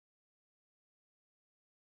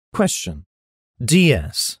Question.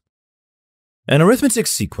 DS. An arithmetic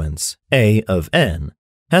sequence, A of n,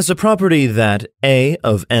 has a property that A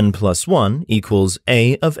of n plus 1 equals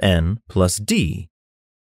A of n plus d.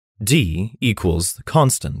 D equals the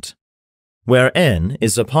constant, where n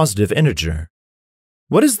is a positive integer.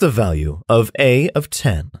 What is the value of A of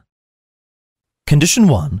 10? Condition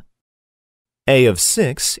 1. A of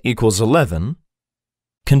 6 equals 11.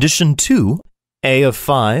 Condition 2. A of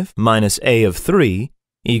 5 minus A of 3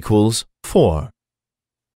 equals 4.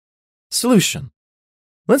 Solution.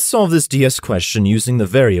 Let's solve this DS question using the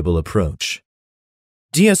variable approach.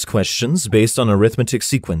 DS questions based on arithmetic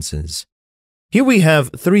sequences. Here we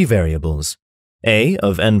have three variables, A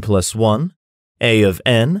of n plus 1, A of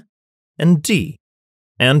n, and d,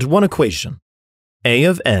 and one equation, A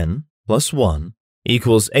of n plus 1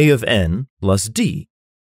 equals A of n plus d.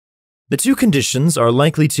 The two conditions are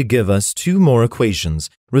likely to give us two more equations,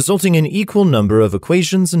 resulting in equal number of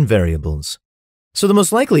equations and variables. So the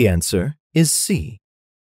most likely answer is C.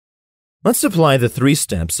 Let's apply the three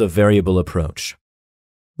steps of variable approach.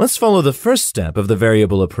 Let's follow the first step of the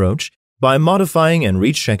variable approach by modifying and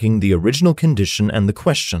rechecking the original condition and the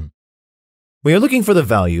question. We are looking for the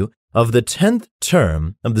value of the 10th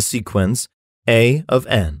term of the sequence A of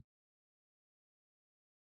n.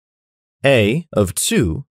 A of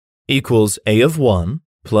 2 equals A of 1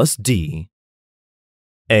 plus d.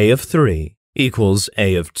 A of 3 equals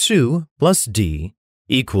A of 2 plus d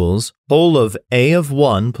equals whole of A of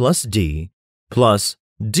 1 plus d plus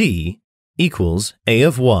d equals A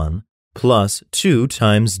of 1 plus 2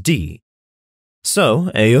 times d.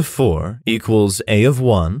 So A of 4 equals A of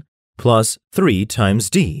 1 plus 3 times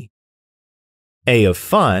d. A of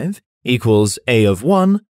 5 equals A of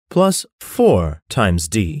 1 plus 4 times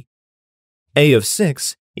d. A of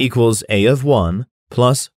 6 equals A of 1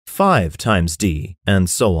 plus 5 times d, and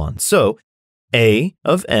so on. So A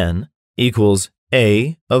of n equals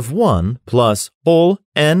A of 1 plus whole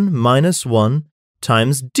n minus 1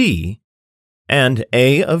 times d, and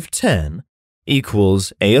A of 10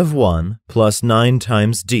 equals A of 1 plus 9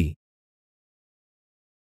 times d.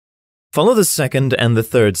 Follow the second and the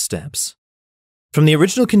third steps. From the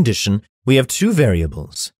original condition, we have two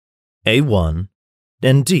variables, A1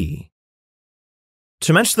 and d.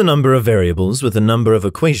 To match the number of variables with the number of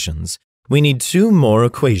equations, we need two more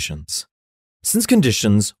equations. Since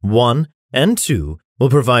conditions 1 and 2 will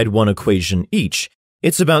provide one equation each,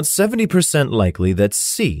 it's about 70% likely that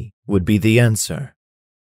C would be the answer.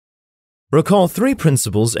 Recall three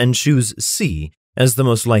principles and choose C as the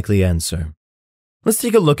most likely answer. Let's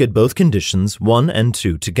take a look at both conditions 1 and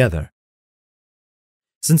 2 together.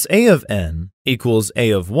 Since A of n equals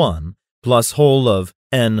A of 1 plus whole of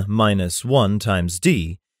n minus 1 times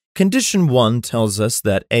d, condition 1 tells us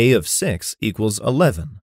that A of 6 equals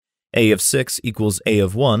 11. A of 6 equals A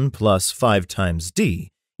of 1 plus 5 times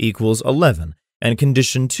d equals 11, and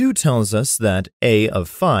condition 2 tells us that A of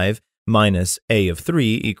 5 minus A of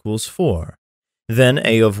 3 equals 4. Then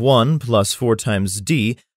A of 1 plus 4 times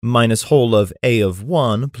d minus whole of A of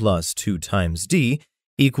 1 plus 2 times d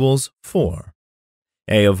equals 4.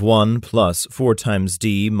 A of 1 plus 4 times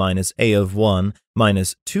d minus A of 1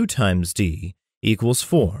 minus 2 times d equals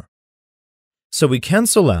 4. So we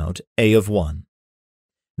cancel out A of 1.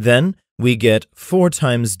 Then we get 4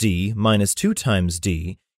 times d minus 2 times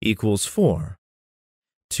d equals 4.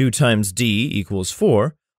 2 times d equals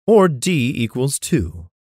 4, or d equals 2.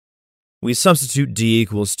 We substitute d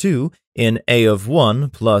equals 2 in A of 1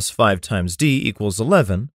 plus 5 times d equals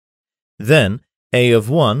 11. Then A of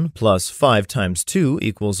 1 plus 5 times 2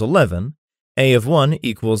 equals 11. A of 1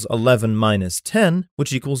 equals 11 minus 10,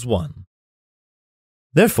 which equals 1.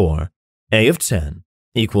 Therefore, A of 10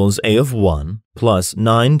 equals A of 1 plus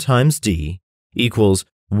 9 times d equals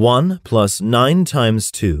 1 plus 9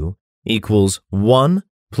 times 2 equals 1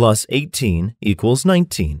 plus 18 equals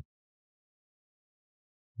 19.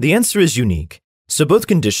 The answer is unique, so both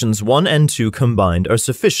conditions 1 and 2 combined are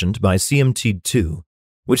sufficient by CMT2,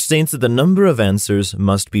 which states that the number of answers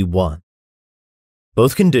must be 1.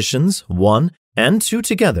 Both conditions 1 and 2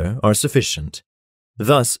 together are sufficient.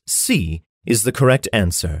 Thus, C is the correct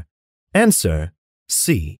answer. Answer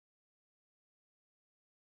C.